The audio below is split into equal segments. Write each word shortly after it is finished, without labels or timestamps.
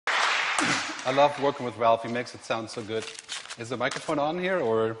I love working with Ralph. He makes it sound so good. Is the microphone on here,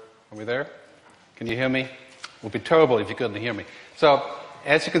 or are we there? Can you hear me? It would be terrible if you couldn't hear me. So,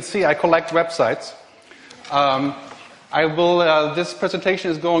 as you can see, I collect websites. This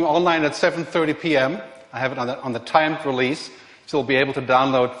presentation is going online at 7:30 p.m. I have it on the timed release, so you'll be able to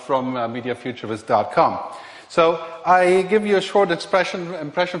download from MediaFuturist.com. So I give you a short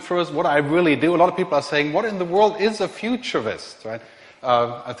impression first what I really do. A lot of people are saying, what in the world is a futurist? Right?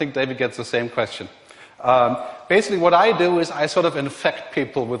 I think David gets the same question. Basically what I do is I sort of infect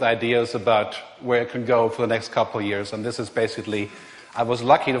people with ideas about where it can go for the next couple of years. And this is basically, I was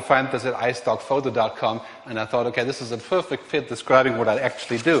lucky to find this at iStockPhoto.com, and I thought, okay, this is a perfect fit describing what I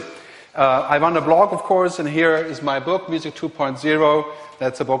actually do. I run a blog, of course, and here is my book, Music 2.0.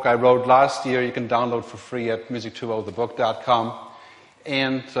 That's a book I wrote last year. You can download for free at music20thebook.com.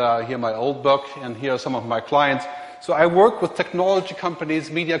 And here my old book, and here are some of my clients. So I work with technology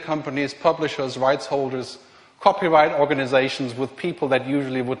companies, media companies, publishers, rights holders, copyright organizations, with people that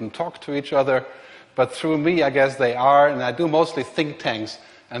usually wouldn't talk to each other. But through me, I guess they are, and I do mostly think tanks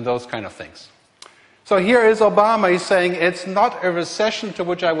and those kind of things. So here is Obama. He's saying it's not a recession, to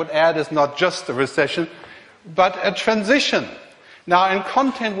which I would add it's not just a recession, but a transition. Now, in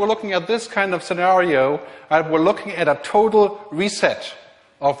content, we're looking at this kind of scenario, and we're looking at a total reset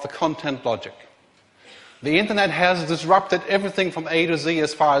of the content logic. The internet has disrupted everything from A to Z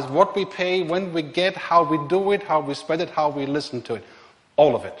as far as what we pay, when we get, how we do it, how we spread it, how we listen to it.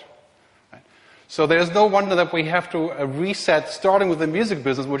 All of it. Right? So there's no wonder that we have to reset, starting with the music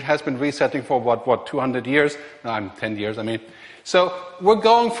business, which has been resetting for, what 200 years? No, 10 years, I mean. So we're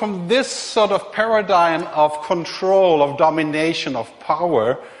going from this sort of paradigm of control, of domination, of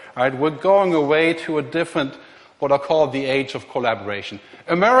power, right? We're going away to a different, what I call the age of collaboration.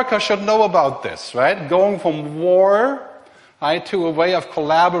 America should know about this, right? Going from war, right, to a way of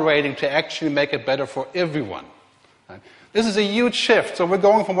collaborating to actually make it better for everyone. Right? This is a huge shift. So we're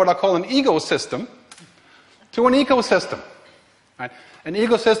going from what I call an ecosystem to an ecosystem. Right? An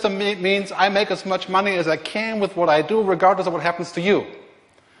ecosystem means I make as much money as I can with what I do, regardless of what happens to you.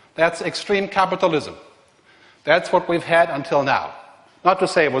 That's extreme capitalism. That's what we've had until now. Not to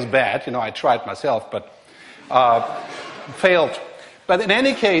say it was bad, I tried myself, but failed. But in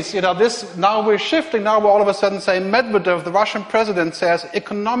any case, now we're shifting. Now we're all of a sudden saying Medvedev, the Russian president, says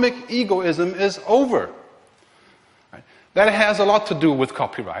economic egoism is over. Right? That has a lot to do with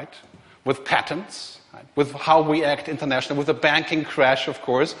copyright, with patents, right? With how we act internationally, with the banking crash, of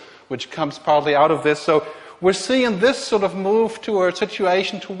course, which comes partly out of this. So we're seeing this sort of move to a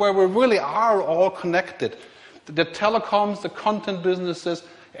situation to where we really are all connected. The telecoms, the content businesses,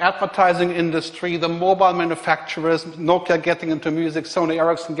 advertising industry, the mobile manufacturers, Nokia getting into music, Sony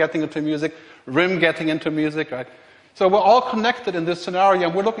Ericsson getting into music, RIM getting into music, right? So we're all connected in this scenario,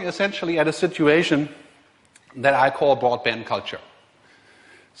 and we're looking essentially at a situation that I call broadband culture.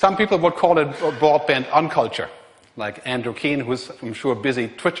 Some people would call it broadband unculture, like Andrew Keane, who's, I'm sure, busy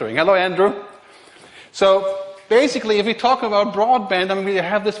twittering. Hello, Andrew. So basically, if we talk about broadband, we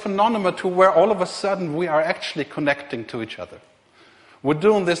have this phenomenon to where all of a sudden we are actually connecting to each other. We're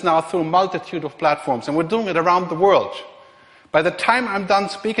doing this now through a multitude of platforms, and we're doing it around the world. By the time I'm done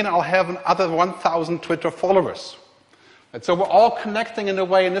speaking, I'll have another 1,000 Twitter followers. And so we're all connecting in a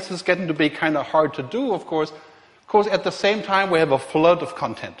way, and this is getting to be kind of hard to do, of course. Of course, at the same time, we have a flood of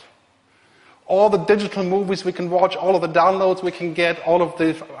content. All the digital movies we can watch, all of the downloads we can get, all of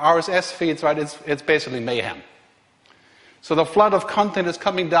the RSS feeds, right? It's basically mayhem. So the flood of content is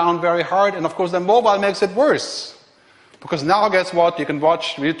coming down very hard, and of course the mobile makes it worse. Because now, guess what? You can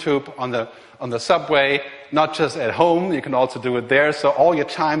watch YouTube on the subway, not just at home, you can also do it there. So all your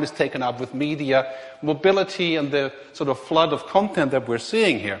time is taken up with media, mobility, and the sort of flood of content that we're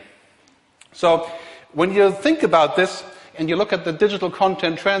seeing here. So when you think about this, and you look at the digital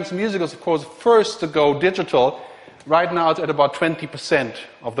content trends, music is, of course, first to go digital. Right now, it's at about 20%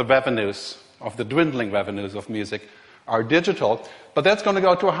 of the revenues, of the dwindling revenues of music, are digital. But that's going to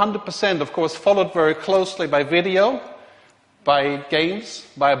go to 100%, of course, followed very closely by video, by games,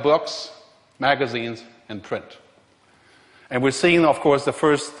 by books, magazines, and print. And we're seeing, of course, the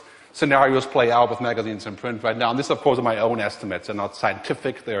first scenarios play out with magazines and print right now. And this, of course, are my own estimates. They're not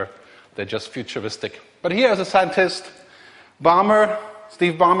scientific. They're just futuristic. But here, as a scientist,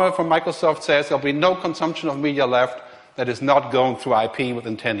 Steve Ballmer from Microsoft says there'll be no consumption of media left that is not going through IP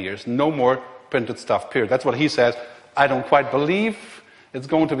within 10 years. No more printed stuff, period. That's what he says. I don't quite believe it's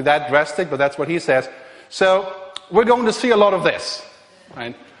going to be that drastic, but that's what he says. So we're going to see a lot of this.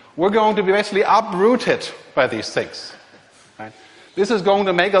 Right? We're going to be basically uprooted by these things. Right? This is going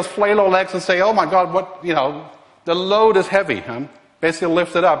to make us flail our legs and say, oh my God, the load is heavy. Huh? Basically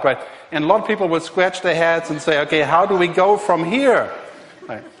lift it up, right? And a lot of people would scratch their heads and say, okay, how do we go from here?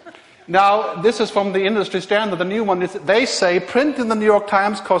 Right. Now, this is from the industry standard. The new one is, they say print in the New York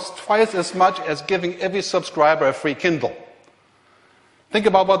Times costs twice as much as giving every subscriber a free Kindle. Think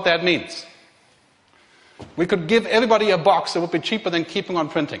about what that means. We could give everybody a box that would be cheaper than keeping on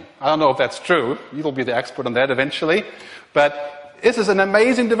printing. I don't know if that's true. You'll be the expert on that eventually. But this is an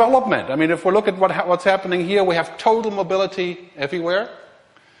amazing development. I mean, if we look at what's happening here, we have total mobility everywhere.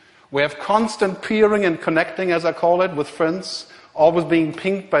 We have constant peering and connecting, as I call it, with friends, always being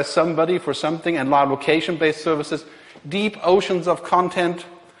pinged by somebody for something, and live location-based services, deep oceans of content.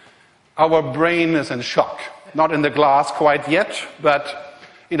 Our brain is in shock. Not in the glass quite yet, but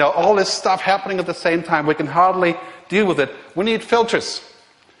all this stuff happening at the same time, we can hardly deal with it. We need filters.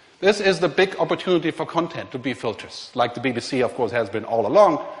 This is the big opportunity for content, to be filters, like the BBC, of course, has been all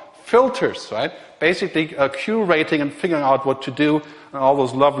along. Filters, right? Basically curating and figuring out what to do, and all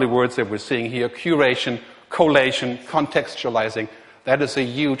those lovely words that we're seeing here, curation, collation, contextualizing. That is a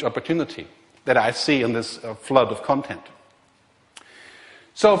huge opportunity that I see in this flood of content.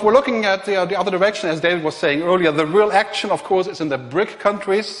 So if we're looking at the other direction, as David was saying earlier, the real action, of course, is in the BRIC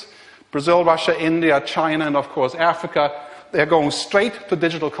countries, Brazil, Russia, India, China, and, of course, Africa. They're going straight to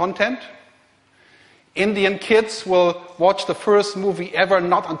digital content. Indian kids will watch the first movie ever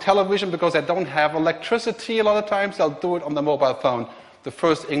not on television because they don't have electricity a lot of times. They'll do it on the mobile phone. The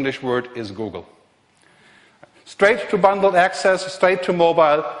first English word is Google. Straight to bundled access, straight to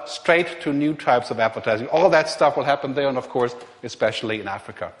mobile, straight to new types of advertising. All that stuff will happen there, and of course, especially in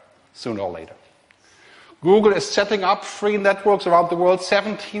Africa, sooner or later. Google is setting up free networks around the world,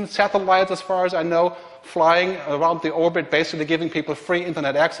 17 satellites, as far as I know, flying around the orbit, basically giving people free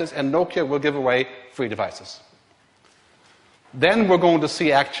internet access, and Nokia will give away free devices. Then we're going to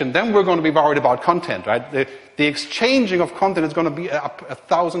see action. Then we're going to be worried about content, right? The exchanging of content is going to be up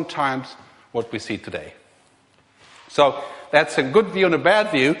 1,000 times what we see today. So that's a good view and a bad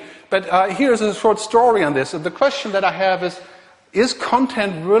view. But here's a short story on this. And the question that I have is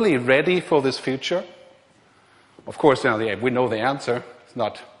content really ready for this future? Of course, we know the answer. It's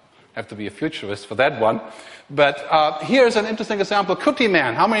not have to be a futurist for that one. But here's an interesting example. Kuti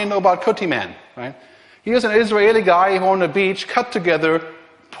Man. How many know about Kuti Man? Right? Here's an Israeli guy who on a beach cut together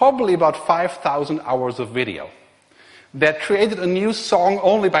probably about 5,000 hours of video that created a new song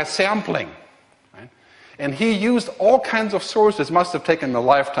only by sampling. Right? And he used all kinds of sources. Must have taken a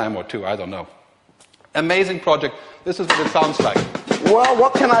lifetime or two. I don't know. Amazing project. This is what it sounds like. Well,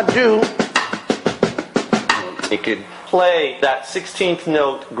 what can I do? It could play that 16th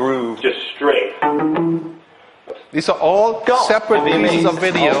note groove just straight. These are all separate pieces of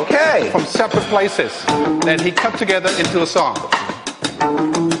video from separate places that he cut together into a song.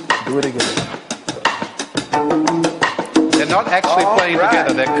 Do it again. They're not actually playing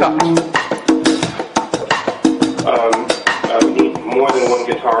together, they're cut. We need more than one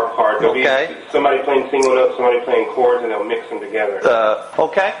guitar part. There'll be somebody playing single notes, somebody playing chords, and they'll mix them together.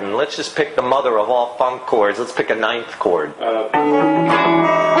 Okay. And let's just pick the mother of all funk chords. Let's pick a ninth chord.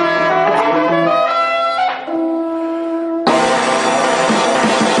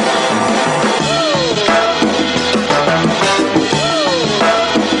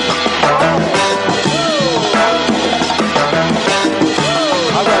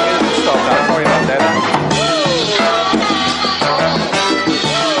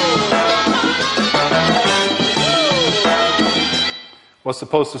 Was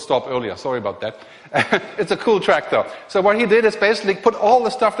supposed to stop earlier. Sorry about that. It's a cool track, though. So what he did is basically put all the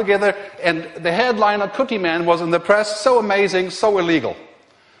stuff together, and the headline of Kuti Man was in the press, so amazing, so illegal.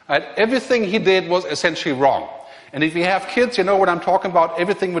 Right? Everything he did was essentially wrong. And if you have kids, you know what I'm talking about.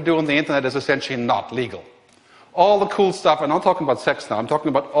 Everything we do on the internet is essentially not legal. All the cool stuff, and I'm not talking about sex now, I'm talking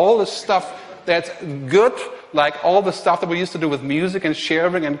about all the stuff that's good, like all the stuff that we used to do with music and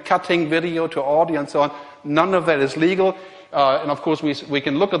sharing and cutting video to audio and so on. None of that is legal. And of course, we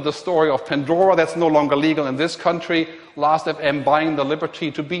can look at the story of Pandora. That's no longer legal in this country. Last.fm buying the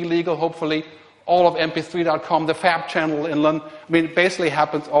liberty to be legal, hopefully. All of mp3.com, the Fab channel in London. I mean, it basically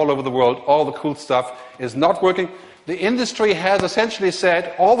happens all over the world. All the cool stuff is not working. The industry has essentially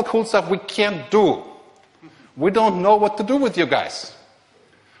said, all the cool stuff we can't do. We don't know what to do with you guys.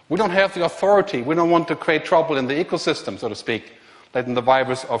 We don't have the authority. We don't want to create trouble in the ecosystem, so to speak, letting the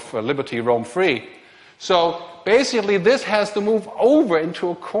virus of liberty roam free. So basically, this has to move over into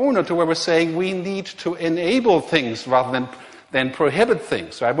a corner to where we're saying we need to enable things rather than prohibit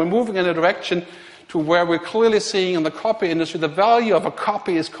things. Right? We're moving in a direction to where we're clearly seeing in the copy industry the value of a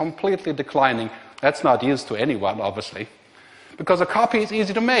copy is completely declining. That's not used to anyone, obviously, because a copy is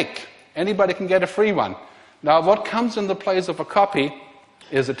easy to make. Anybody can get a free one. Now, what comes in the place of a copy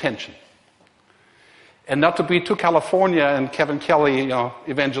is attention. And not to be too California and Kevin Kelly,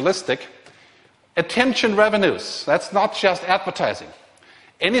 evangelistic, attention revenues. That's not just advertising.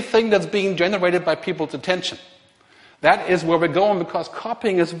 Anything that's being generated by people's attention. That is where we're going, because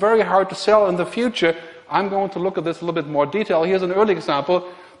copying is very hard to sell in the future. I'm going to look at this a little bit more detail. Here's an early example.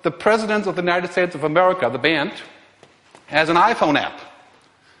 The President of the United States of America, the band, has an iPhone app.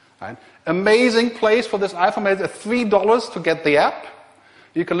 Right? Amazing place for this iPhone. It's $3 to get the app.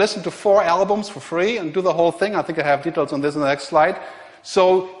 You can listen to 4 albums for free and do the whole thing. I think I have details on this in the next slide.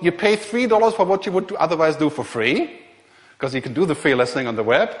 So you pay $3 for what you would otherwise do for free, because you can do the free listening on the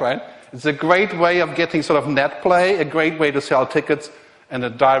web, right? It's a great way of getting sort of net play, a great way to sell tickets, and a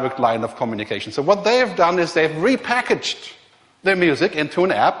direct line of communication. So what they have done is they've repackaged their music into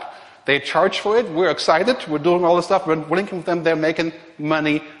an app. They charge for it. We're excited. We're doing all this stuff. We're linking with them. They're making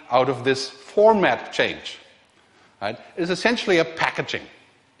money out of this format change. Right? It's essentially a packaging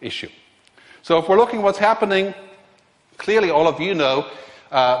issue. So if we're looking at what's happening, clearly all of you know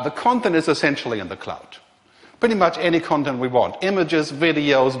the content is essentially in the cloud. Pretty much any content we want. Images,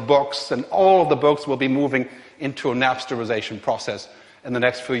 videos, books, and all of the books will be moving into a Napsterization process in the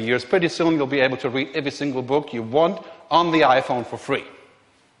next few years. Pretty soon you'll be able to read every single book you want on the iPhone for free.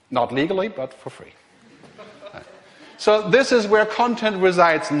 Not legally, but for free. Right. So this is where content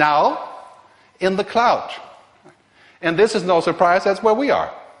resides now, in the cloud. And this is no surprise, that's where we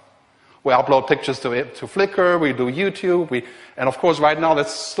are. We upload pictures to Flickr, we do YouTube, and of course right now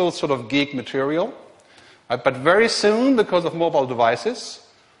that's still sort of geek material. Right? But very soon, because of mobile devices,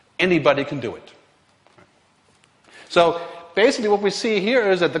 anybody can do it. So basically what we see here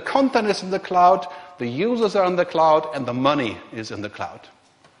is that the content is in the cloud, the users are in the cloud, and the money is in the cloud.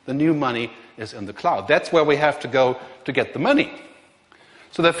 The new money is in the cloud. That's where we have to go to get the money.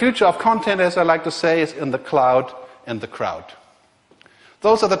 So the future of content, as I like to say, is in the cloud and the crowd.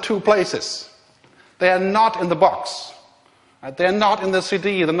 Those are the two places. They are not in the box. They're not in the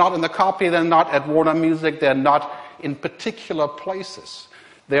CD, they're not in the copy, they're not at Warner Music, they're not in particular places.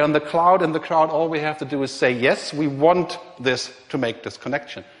 They're in the cloud, and the crowd, all we have to do is say, yes, we want this to make this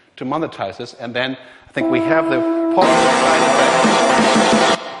connection, to monetize this, and then I think we have the positive side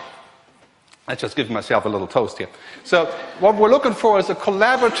effect. I just give myself a little toast here. So what we're looking for is a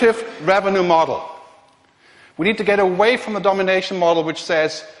collaborative revenue model. We need to get away from the domination model which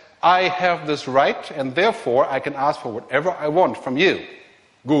says, I have this right, and therefore I can ask for whatever I want from you,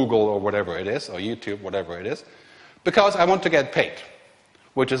 Google or whatever it is, or YouTube, whatever it is, because I want to get paid,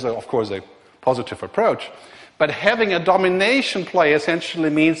 which is, of course, a positive approach. But having a domination play essentially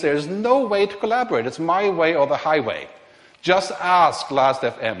means there's no way to collaborate. It's my way or the highway. Just ask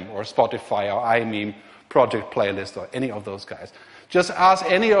Last.fm or Spotify or iMeme, Project Playlist, or any of those guys. Just ask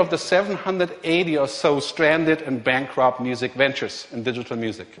any of the 780 or so stranded and bankrupt music ventures in digital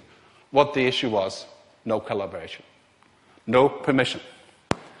music what the issue was. No collaboration. No permission.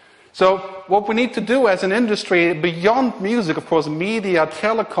 So what we need to do as an industry, beyond music, of course, media,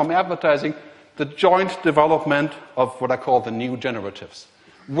 telecom, advertising, the joint development of what I call the new generatives.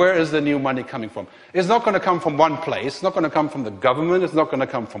 Where is the new money coming from? It's not going to come from one place. It's not going to come from the government. It's not going to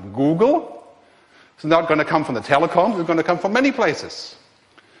come from Google. It's not going to come from the telecoms. It's going to come from many places.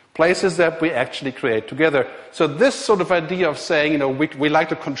 Places that we actually create together. So this sort of idea of saying, we like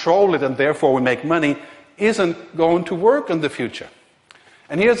to control it and therefore we make money isn't going to work in the future.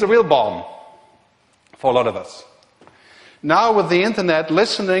 And here's the real bomb for a lot of us. Now with the internet,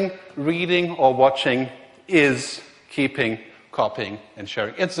 listening, reading, or watching is keeping, copying, and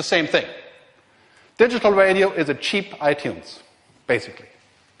sharing. It's the same thing. Digital radio is a cheap iTunes, basically.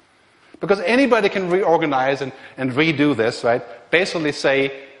 Because anybody can reorganize and redo this, right? Basically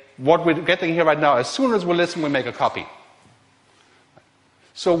say, what we're getting here right now, as soon as we listen, we make a copy.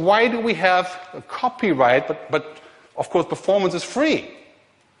 So why do we have a copyright, but of course performance is free?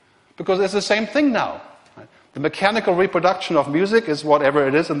 Because it's the same thing now. Right? The mechanical reproduction of music is whatever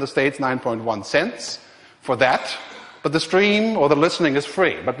it is in the States, 9.1 cents for that. But the stream or the listening is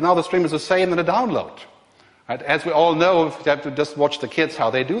free. But now the stream is the same in the download. Right? As we all know, if you have to just watch the kids how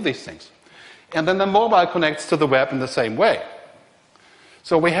they do these things. And then the mobile connects to the web in the same way.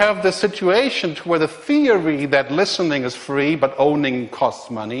 So we have this situation where the theory that listening is free but owning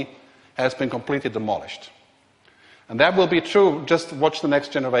costs money has been completely demolished. And that will be true. Just watch the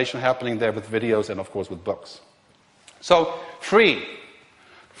next generation happening there with videos and, of course, with books. So free.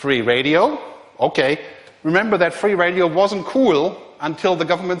 Free radio. Okay. Remember that free radio wasn't cool until the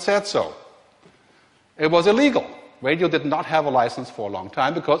government said so. It was illegal. Radio did not have a license for a long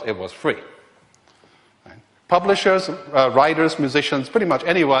time because it was free. Right? Publishers, writers, musicians, pretty much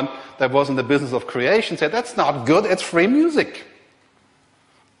anyone that was in the business of creation said, that's not good, it's free music.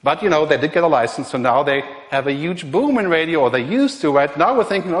 But, they did get a license, so now they have a huge boom in radio, or they used to, right? Now we're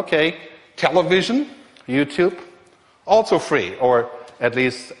thinking, okay, television, YouTube, also free, or at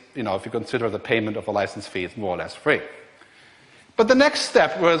least, if you consider the payment of a license fee, it's more or less free. But the next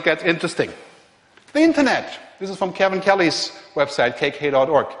step where it gets interesting, the internet. This is from Kevin Kelly's website,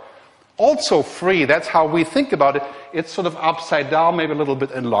 kk.org. Also free, that's how we think about it. It's sort of upside down, maybe a little bit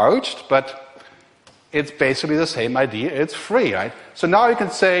enlarged, but it's basically the same idea. It's free, right? So now you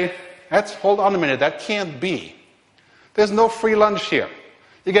can say, hold on a minute, that can't be. There's no free lunch here.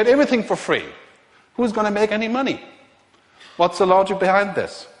 You get everything for free. Who's going to make any money? What's the logic behind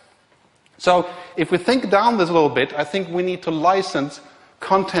this? So if we think down this a little bit, I think we need to license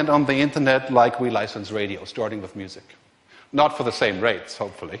content on the internet like we license radio, starting with music. Not for the same rates,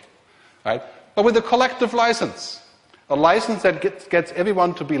 hopefully, right? But with a collective license. A license that gets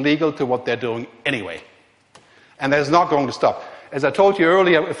everyone to be legal to what they're doing anyway. And that is not going to stop. As I told you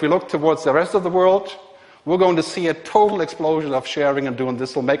earlier, if we look towards the rest of the world, we're going to see a total explosion of sharing and doing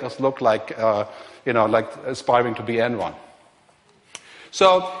this. Will make us look like, like aspiring to be Enron.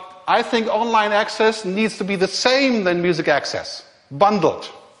 So I think online access needs to be the same than music access, bundled.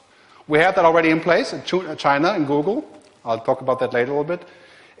 We have that already in place in China and Google. I'll talk about that later a little bit.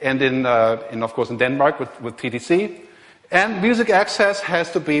 And of course, in Denmark with TDC. And music access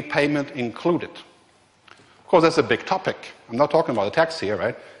has to be payment included. Of course, that's a big topic. I'm not talking about a tax here,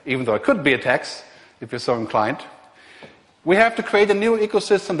 right? Even though it could be a tax, if you're so inclined. We have to create a new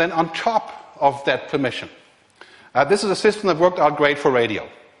ecosystem then on top of that permission. This is a system that worked out great for radio.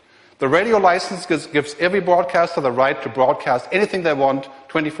 The radio license gives every broadcaster the right to broadcast anything they want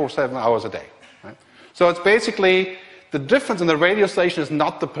 24/7 hours a day. Right? So it's basically, the difference in the radio station is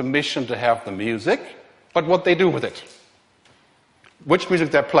not the permission to have the music, but what they do with it. Which music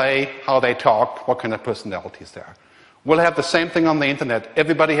they play, how they talk, what kind of personalities there are. We'll have the same thing on the internet.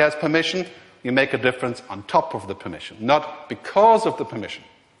 Everybody has permission. You make a difference on top of the permission, not because of the permission.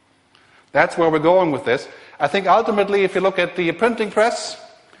 That's where we're going with this. I think ultimately, if you look at the printing press,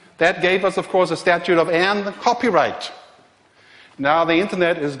 that gave us, of course, a statute of Anne, copyright. Now the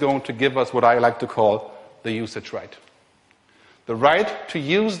internet is going to give us what I like to call the usage right. The right to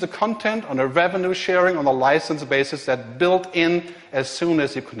use the content on a revenue sharing on a license basis that's built in as soon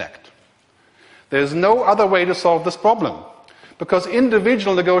as you connect. There's no other way to solve this problem. Because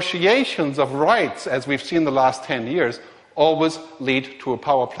individual negotiations of rights, as we've seen the last 10 years, always lead to a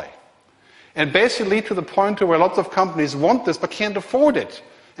power play. And basically lead to the point to where lots of companies want this but can't afford it,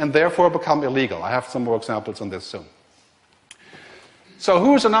 and therefore become illegal. I have some more examples on this soon. So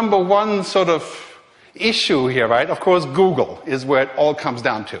who's the number one sort of issue here, right? Of course, Google is where it all comes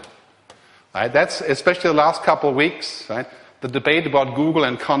down to. Right? That's especially the last couple of weeks, right? The debate about Google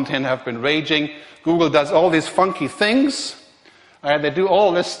and content have been raging. Google does all these funky things. They do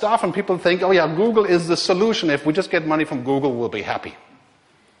all this stuff, and people think, oh yeah, Google is the solution. If we just get money from Google, we'll be happy.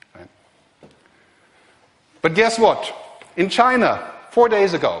 Right? But guess what? In China, 4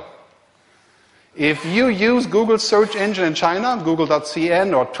 days ago, if you use Google's search engine in China,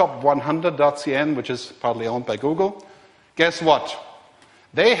 google.cn or top100.cn, which is partly owned by Google, guess what?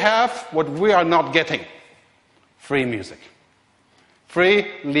 They have what we are not getting. Free music. Free,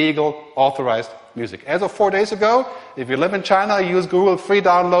 legal, authorized music. As of 4 days ago, if you live in China, you use Google, free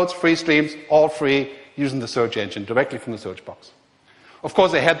downloads, free streams, all free, using the search engine directly from the search box. Of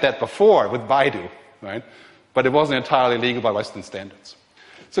course, they had that before with Baidu, right? But it wasn't entirely legal by Western standards.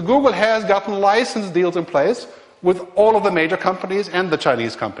 So Google has gotten license deals in place with all of the major companies and the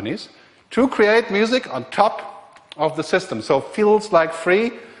Chinese companies to create music on top of the system. So it feels like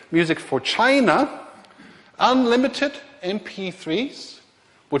free music for China, unlimited MP3s,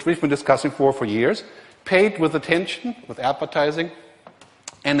 which we've been discussing for years, paid with attention, with advertising.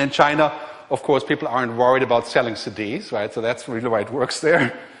 And in China, of course, people aren't worried about selling CDs, right? So that's really why it works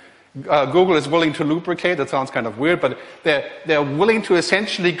there. Google is willing to lubricate. That sounds kind of weird, but they're willing to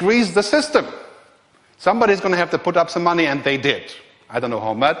essentially grease the system. Somebody's going to have to put up some money, and they did. I don't know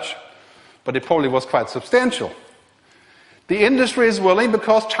how much, but it probably was quite substantial. The industry is willing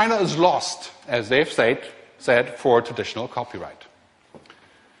because China is lost, as they've said, for traditional copyright.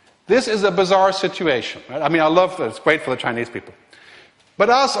 This is a bizarre situation. Right? I mean, I love that. It's great for the Chinese people. But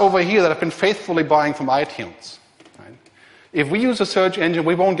us over here that have been faithfully buying from iTunes, right? If we use a search engine,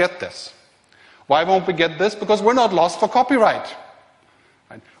 we won't get this. Why won't we get this? Because we're not lost for copyright.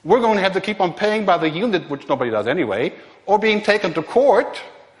 Right? We're going to have to keep on paying by the unit, which nobody does anyway, or being taken to court,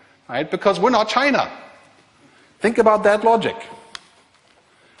 right? Because we're not China. Think about that logic.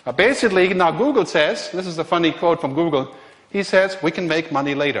 Basically, now Google says, this is a funny quote from Google, he says, we can make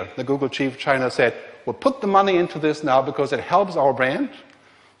money later. The Google chief of China said, we'll put the money into this now because it helps our brand.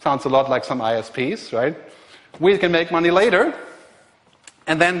 Sounds a lot like some ISPs, right? We can make money later.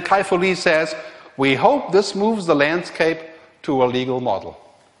 And then Kai-Fu Lee says, we hope this moves the landscape to a legal model.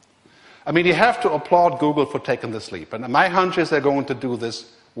 I mean, you have to applaud Google for taking this leap. And my hunch is they're going to do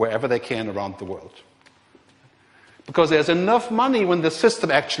this wherever they can around the world. Because there's enough money when the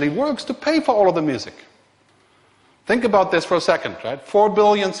system actually works to pay for all of the music. Think about this for a second, right? 4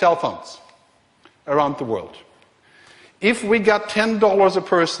 billion cell phones around the world. If we got $10 a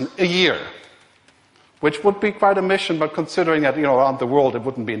person a year, which would be quite a mission, but considering that, around the world it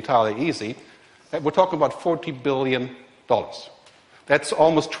wouldn't be entirely easy, we're talking about $40 billion. That's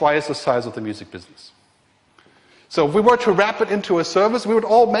almost twice the size of the music business. So if we were to wrap it into a service, we would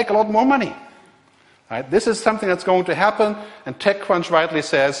all make a lot more money. Right? This is something that's going to happen, and TechCrunch rightly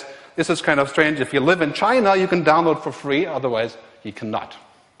says, this is kind of strange. If you live in China, you can download for free, otherwise you cannot.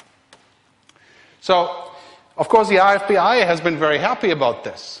 So, of course, the IFPI has been very happy about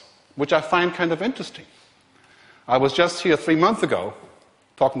this, which I find kind of interesting. I was just here 3 months ago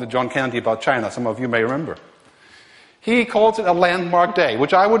talking to John Kennedy about China. Some of you may remember. He calls it a landmark day,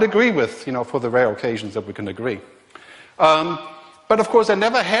 which I would agree with, for the rare occasions that we can agree. But of course, I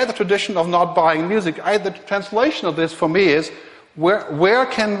never had the tradition of not buying music. The translation of this for me is, where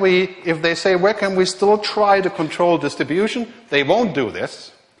can we, if they say, where can we still try to control distribution? They won't do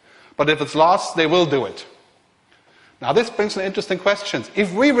this. But if it's lost, they will do it. Now, this brings some interesting questions.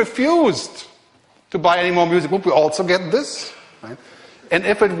 If we refused to buy any more music, would we also get this? Right? And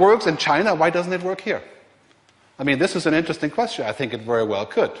if it works in China, why doesn't it work here? I mean, this is an interesting question. I think it very well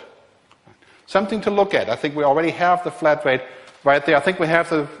could. Something to look at. I think we already have the flat rate right there. I think we have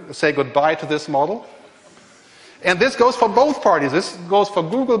to say goodbye to this model. And this goes for both parties. This goes for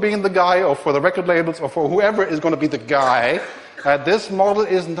Google being the guy, or for the record labels, or for whoever is going to be the guy. This model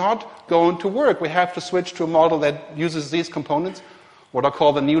is not going to work. We have to switch to a model that uses these components, what I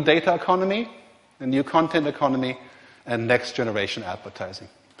call the new data economy, the new content economy, and next generation advertising.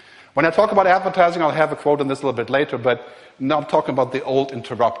 When I talk about advertising, I'll have a quote on this a little bit later, but now I'm talking about the old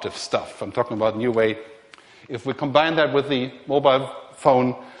interruptive stuff. I'm talking about a new way. If we combine that with the mobile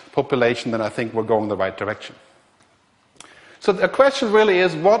phone population, then I think we're going the right direction. So the question really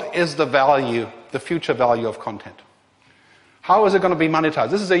is, what is the value, the future value of content? How is it going to be monetized?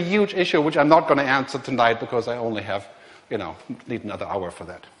 This is a huge issue which I'm not going to answer tonight because I only have, need another hour for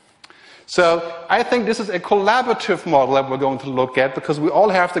that. So I think this is a collaborative model that we're going to look at because we all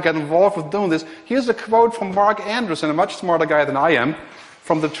have to get involved with doing this. Here's a quote from Mark Anderson, a much smarter guy than I am,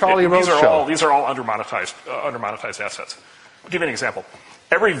 from the Charlie Rose Show. These are all under-monetized assets. I'll give you an example.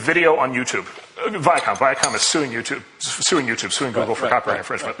 Every video on YouTube, Viacom is suing Google for copyright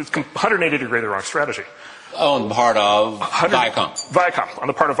infringement. It's 180 degree the wrong strategy. On the part of Viacom. On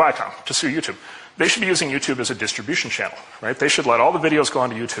the part of Viacom, to sue YouTube. They should be using YouTube as a distribution channel, right? They should let all the videos go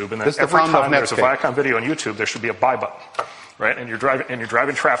onto YouTube, and then every time there's a Viacom video on YouTube, there should be a buy button, right? And you're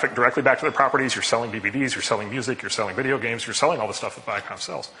driving traffic directly back to the properties. You're selling DVDs, you're selling music, you're selling video games, you're selling all the stuff that Viacom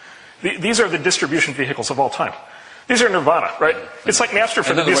sells. These are the distribution vehicles of all time. These are Nirvana, right? It's like Napster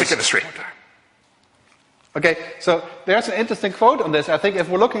for the music industry. Okay, so there's an interesting quote on this. I think if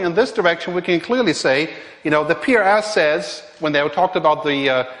we're looking in this direction, we can clearly say, the PRS says, when they talked about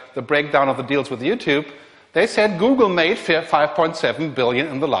the breakdown of the deals with YouTube, they said Google made $5.7 billion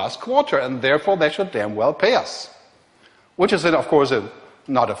in the last quarter, and therefore they should damn well pay us. Which is, of course,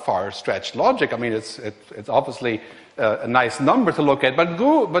 not a far-stretched logic. I mean, it's obviously a nice number to look at, but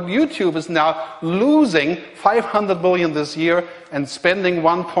YouTube is now losing $500 million this year and spending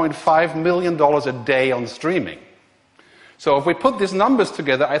 $1.5 million a day on streaming. So if we put these numbers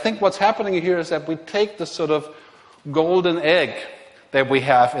together, I think what's happening here is that we take the sort of golden egg that we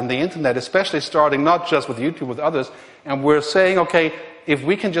have in the internet, especially starting not just with YouTube, with others, and we're saying, okay, if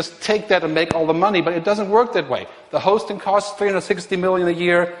we can just take that and make all the money, but it doesn't work that way. The hosting costs $360 million a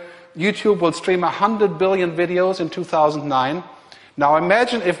year. YouTube will stream 100 billion videos in 2009. Now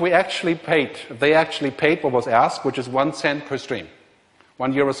imagine if they actually paid what was asked, which is 1 cent per stream,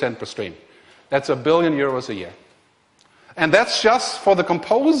 1 euro cent per stream. That's €1 billion a year. And that's just for the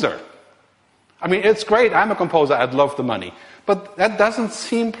composer. I mean, it's great, I'm a composer, I'd love the money. But that doesn't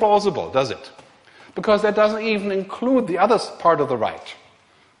seem plausible, does it? Because that doesn't even include the other part of the right,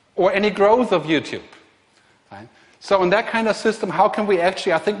 or any growth of YouTube. Right? So in that kind of system, how can we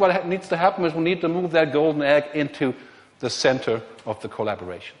actually, I think what needs to happen is we need to move that golden egg into the center of the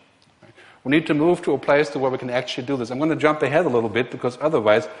collaboration. Right? We need to move to a place where we can actually do this. I'm going to jump ahead a little bit because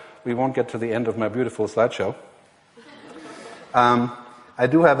otherwise we won't get to the end of my beautiful slideshow. I I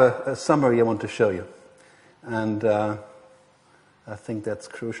do have a summary I want to show you. And I think that's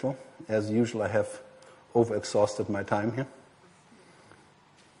crucial. As usual, I have overexhausted my time here.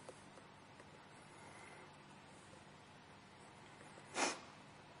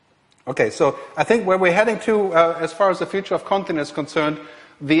 Okay, so I think where we're heading to, as far as the future of content is concerned,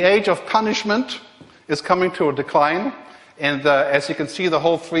 the age of punishment is coming to a decline. And as you can see, the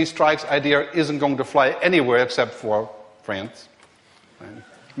whole 3 strikes idea isn't going to fly anywhere except for France. Right?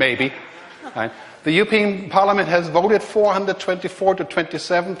 Maybe. Right? The European Parliament has voted 424 to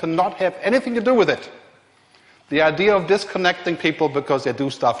 27 to not have anything to do with it. The idea of disconnecting people because they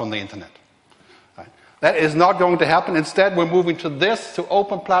do stuff on the internet. Right? That is not going to happen. Instead, we're moving to this, to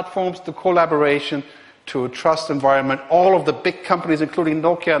open platforms, to collaboration, to a trust environment. All of the big companies, including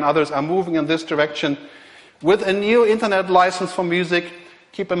Nokia and others, are moving in this direction. With a new internet license for music,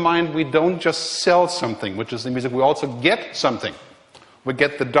 keep in mind we don't just sell something, which is the music, we also get something. We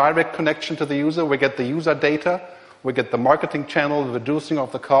get the direct connection to the user, we get the user data, we get the marketing channel, the reducing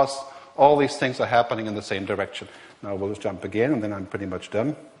of the costs. All these things are happening in the same direction. Now we'll just jump again, and then I'm pretty much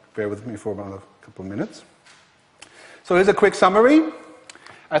done. Bear with me for about a couple of minutes. So here's a quick summary.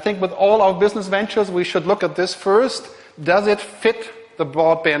 I think with all our business ventures, we should look at this first. Does it fit the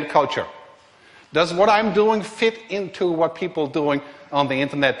broadband culture? Does what I'm doing fit into what people are doing on the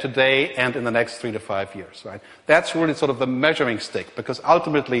internet today and in the next 3 to 5 years? Right? That's really sort of the measuring stick, because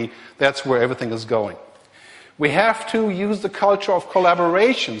ultimately that's where everything is going. We have to use the culture of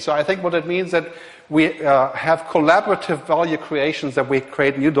collaboration. So I think what it means that we have collaborative value creations, that we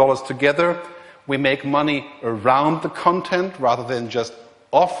create new dollars together. We make money around the content rather than just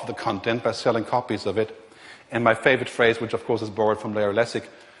off the content by selling copies of it. And my favorite phrase, which of course is borrowed from Larry Lessig,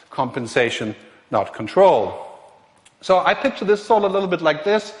 compensation, not control. So I picture this all a little bit like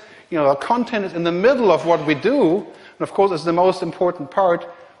this. You know, content is in the middle of what we do, and of course it's the most important part,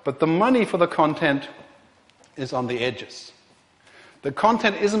 but the money for the content is on the edges. The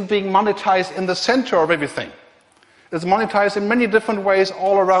content isn't being monetized in the center of everything. It's monetized in many different ways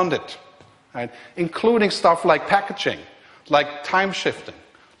all around it, right? Including stuff like packaging, like time shifting,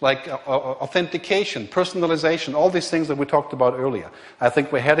 like authentication, personalization, all these things that we talked about earlier. I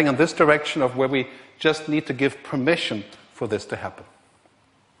think we're heading in this direction of where we just need to give permission for this to happen.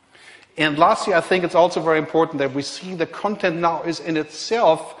 And lastly, I think it's also very important that we see the content now is in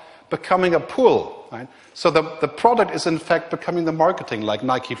itself becoming a pull. Right? So the product is in fact becoming the marketing, like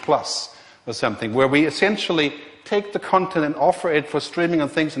Nike Plus or something, where we essentially take the content and offer it for streaming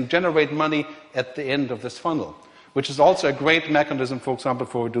and things and generate money at the end of this funnel, which is also a great mechanism, for example,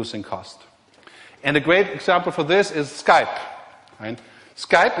 for reducing cost. And a great example for this is Skype. Right?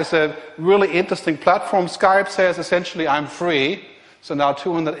 Skype is a really interesting platform. Skype says essentially, I'm free, so now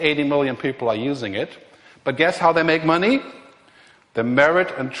 280 million people are using it. But guess how they make money? The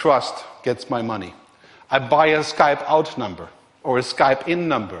merit and trust gets my money. I buy a Skype out number, or a Skype in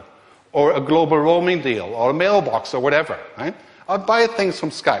number, or a global roaming deal, or a mailbox, or whatever. Right? I buy things from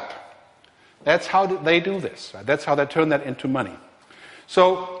Skype. That's how they do this. Right? That's how they turn that into money.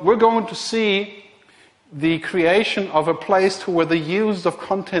 So we're going to see the creation of a place where the use of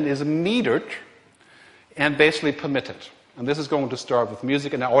content is metered and basically permitted. And this is going to start with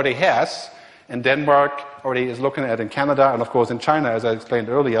music, and it already has. In Denmark, already is looking at it in Canada, and of course in China, as I explained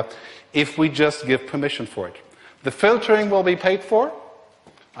earlier, if we just give permission for it. The filtering will be paid for.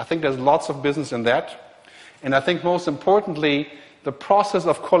 I think there's lots of business in that. And I think most importantly, the process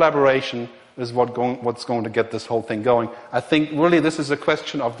of collaboration is what's going to get this whole thing going. I think really this is a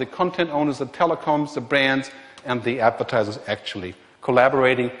question of the content owners, the telecoms, the brands, and the advertisers actually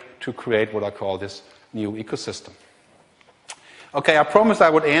collaborating to create what I call this new ecosystem. Okay, I promised I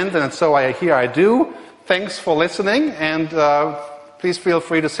would end, and so here I do. Thanks for listening, and please feel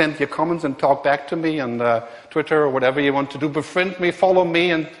free to send your comments and talk back to me on Twitter or whatever you want to do. Befriend me, follow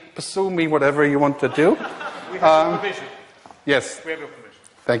me, and pursue me, whatever you want to do. We have your permission. Yes. We have your permission.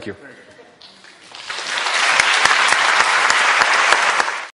 Thank you. Very good.